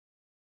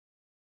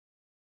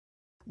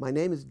My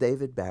name is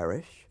David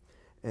Barash,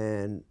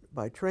 and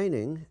by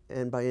training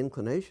and by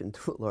inclination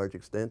to a large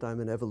extent, I'm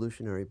an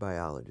evolutionary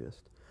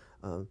biologist.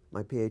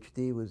 My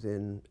PhD was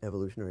in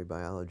evolutionary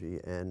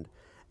biology and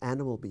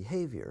animal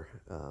behavior,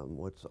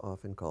 what's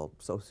often called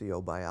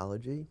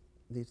sociobiology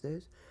these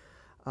days.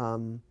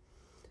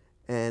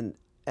 And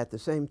at the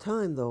same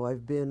time, though,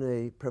 I've been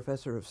a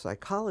professor of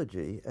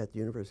psychology at the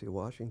University of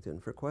Washington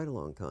for quite a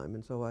long time,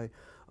 and so I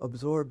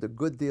absorbed a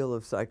good deal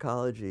of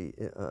psychology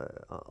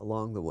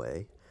along the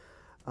way.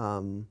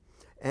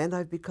 And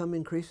I've become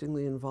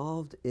increasingly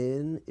involved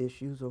in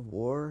issues of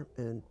war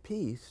and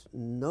peace,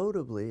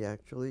 notably,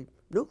 actually,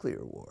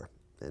 nuclear war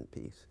and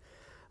peace,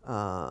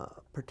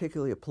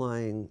 particularly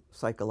applying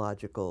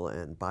psychological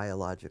and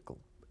biological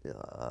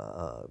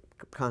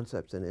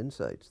concepts and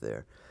insights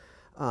there.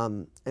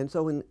 And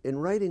so in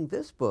writing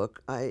this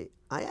book, I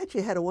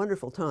actually had a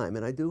wonderful time,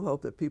 and I do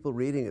hope that people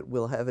reading it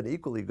will have an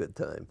equally good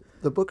time.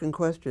 The book in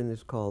question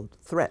is called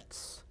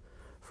Threats,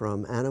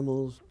 From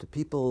Animals to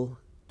People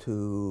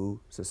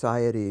to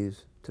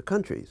Societies to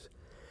Countries.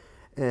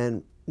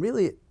 And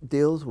really it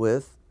deals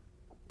with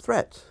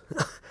threats.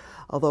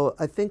 Although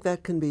I think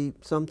that can be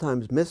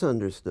sometimes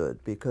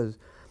misunderstood, because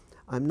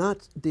I'm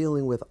not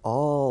dealing with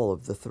all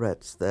of the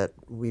threats that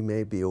we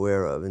may be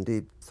aware of.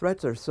 Indeed,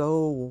 threats are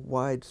so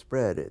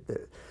widespread.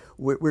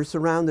 We're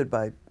surrounded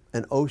by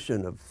an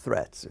ocean of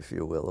threats, if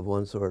you will, of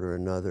one sort or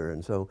another.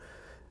 And so,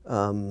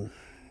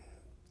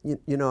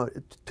 you know,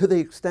 to the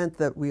extent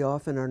that we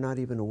often are not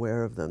even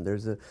aware of them.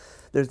 There's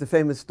the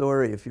famous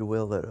story, if you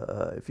will,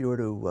 that if you were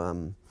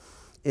to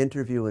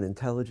interview an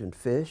intelligent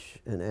fish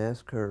and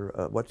ask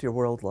her, what's your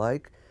world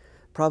like?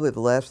 Probably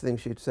the last thing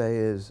she'd say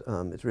is,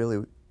 it's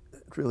really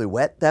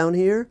wet down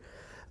here.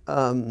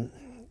 In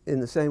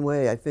the same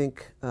way, I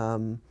think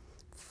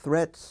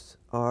threats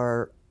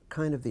are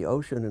kind of the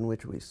ocean in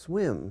which we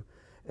swim,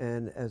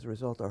 and as a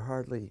result are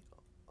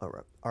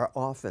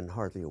often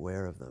hardly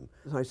aware of them.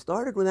 So I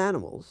started with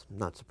animals,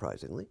 not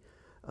surprisingly,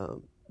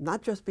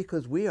 not just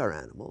because we are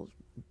animals,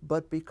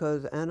 but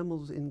because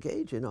animals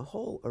engage in a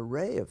whole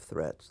array of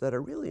threats that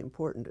are really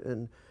important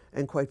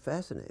and quite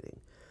fascinating.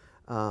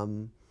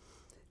 And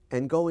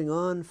going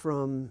on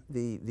from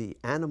the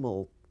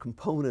animal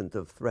component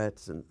of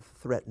threats and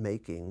threat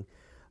making,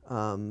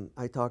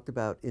 I talked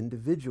about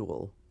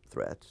individual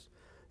threats.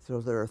 So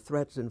there are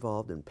threats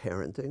involved in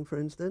parenting, for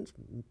instance,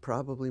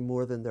 probably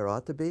more than there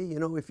ought to be. You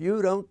know, if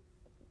you don't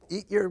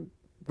eat your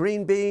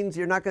green beans,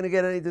 you're not going to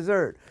get any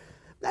dessert.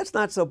 That's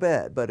not so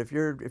bad. But if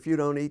you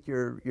don't eat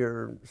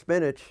your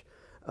spinach,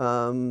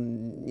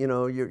 you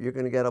know, you're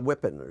going to get a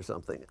whipping or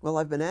something. Well,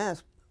 I've been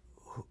asked,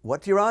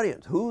 what's your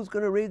audience? Who's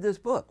going to read this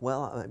book?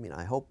 Well, I mean,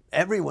 I hope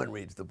everyone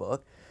reads the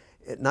book,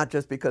 not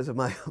just because of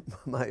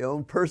my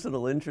own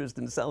personal interest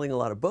in selling a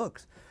lot of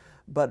books,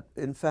 but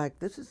in fact,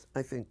 this is,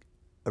 I think,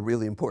 a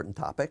really important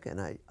topic, and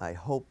I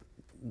hope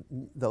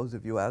those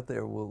of you out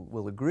there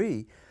will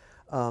agree.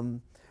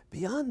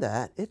 Beyond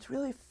that, it's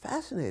really a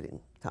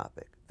fascinating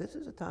topic. This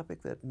is a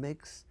topic that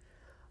makes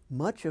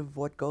much of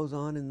what goes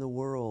on in the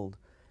world,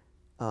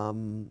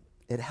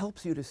 it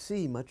helps you to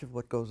see much of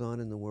what goes on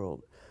in the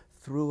world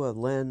through a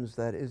lens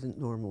that isn't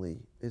normally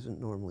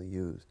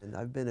used. And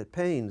I've been at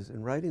pains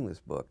in writing this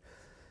book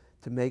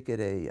to make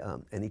it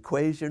an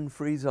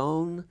equation-free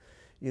zone.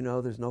 You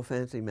know, there's no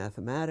fancy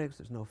mathematics,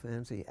 there's no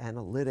fancy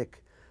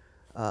analytic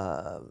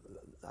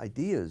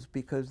ideas,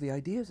 because the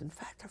ideas, in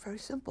fact, are very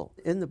simple.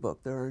 In the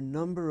book, there are a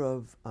number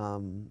of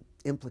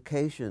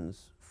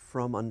implications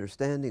from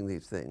understanding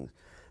these things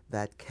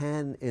that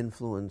can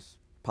influence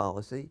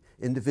policy,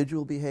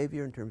 individual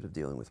behavior in terms of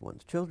dealing with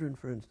one's children,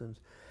 for instance,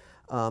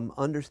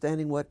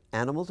 understanding what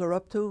animals are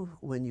up to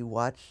when you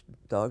watch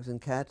dogs and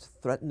cats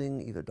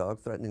threatening, either dog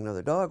threatening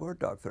another dog or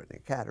dog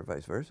threatening a cat or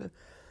vice versa.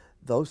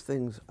 Those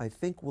things, I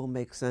think, will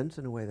make sense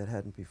in a way that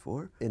hadn't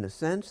before. In a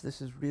sense,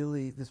 this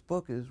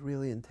book is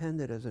really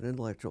intended as an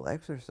intellectual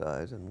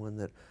exercise, and one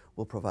that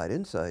will provide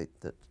insight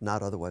that's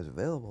not otherwise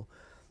available.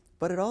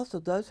 But it also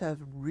does have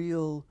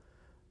real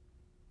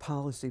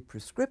policy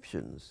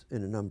prescriptions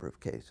in a number of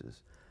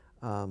cases.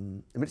 I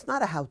mean, it's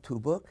not a how-to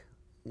book.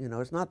 You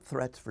know, it's not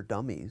threats for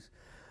dummies.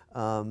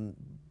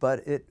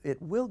 But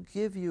it will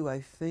give you, I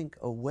think,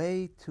 a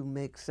way to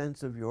make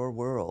sense of your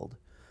world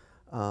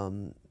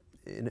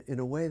in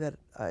a way that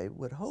I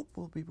would hope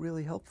will be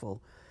really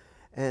helpful.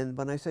 And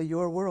when I say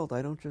your world,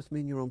 I don't just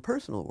mean your own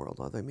personal world,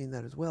 although I mean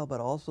that as well,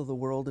 but also the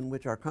world in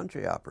which our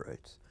country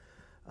operates,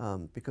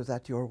 because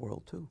that's your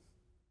world too.